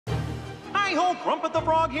Hi-ho, Crumpet the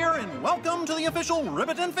Frog here, and welcome to the official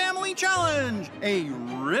Ribbiton Family Challenge, a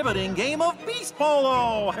ribbiting game of beast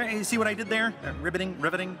polo. Hey, see what I did there? Riveting,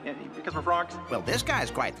 because we're frogs. Well, this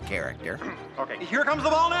guy's quite the character. Okay, here comes the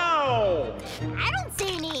ball now. I don't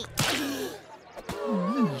see any.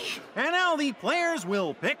 And now the players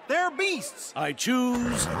will pick their beasts. I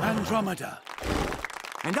choose Andromeda.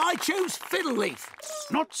 And I choose Fiddleleaf.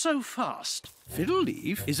 Not so fast.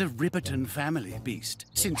 Fiddleleaf is a Ribbiton family beast.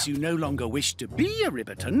 Since you no longer wish to be a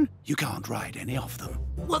Ribbiton, you can't ride any of them.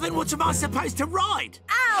 Well, then what am I supposed to ride?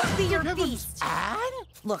 I'll be your beast. Anne?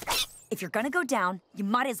 Look, if you're gonna go down, you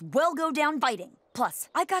might as well go down fighting. Plus,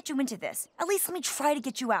 I got you into this. At least let me try to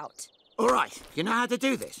get you out. All right, you know how to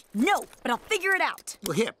do this? No, but I'll figure it out.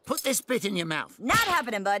 Well, here, put this bit in your mouth. Not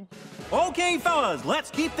happening, bud. Okay, fellas,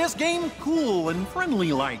 let's keep this game cool and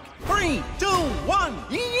friendly-like. 3, 2, 1,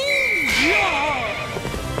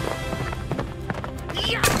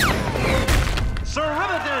 Sir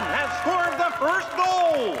Ribbiton has scored the first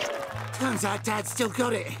goal! Turns out Dad's still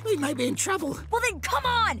got it. We may be in trouble. Well then, come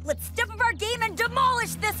on! Let's step up our game and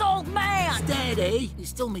demolish this old man! Steady, he's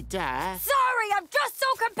still me dad. Sorry, I'm just so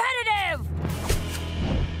competitive!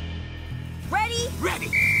 Ready?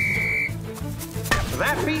 Ready.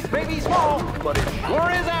 That beast may be small, but it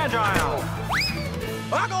sure is agile.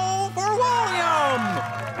 A goal for William!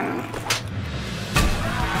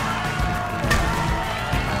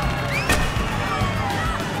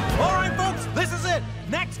 All right, folks, this is it.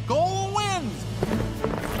 Next goal wins.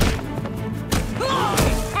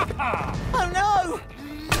 Oh, no!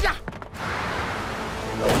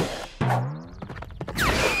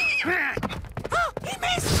 He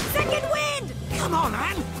missed! Second wind! Come on,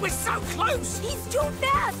 Anne. We're so close. He's too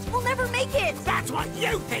fast! We'll never make it! That's what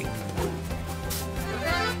you think.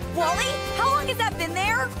 Wally, how long has that been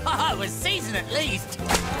there? Oh, a season at least.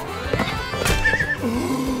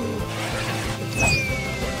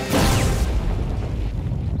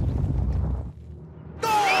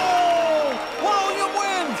 Goal! William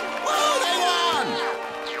wins!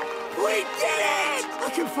 We did it!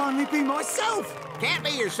 I can finally be myself. Can't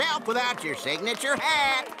be yourself without your signature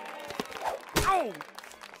hat. Oh!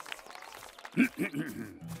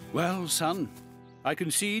 Well, son, I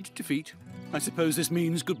concede defeat. I suppose this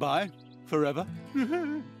means goodbye forever.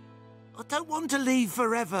 I don't want to leave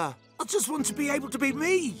forever. I just want to be able to be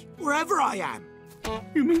me, wherever I am.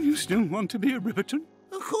 You mean you still want to be a Ribbiton?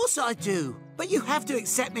 Of course I do. But you have to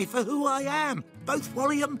accept me for who I am. Both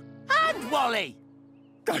William and Wally.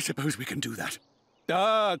 I suppose we can do that.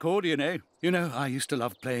 Ah, accordion, eh? You know, I used to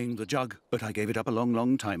love playing the jug, but I gave it up a long,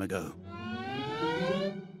 long time ago.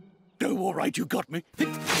 Oh, all right, you got me.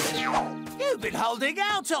 You've been holding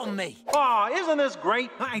out on me. Aw, isn't this great?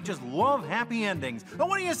 I just love happy endings. Now,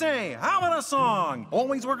 what do you say? How about a song?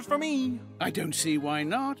 Always works for me. I don't see why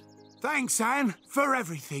not. Thanks, Anne, for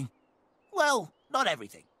everything. Well, not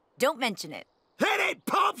everything. Don't mention it. Hit it,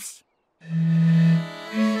 Pops!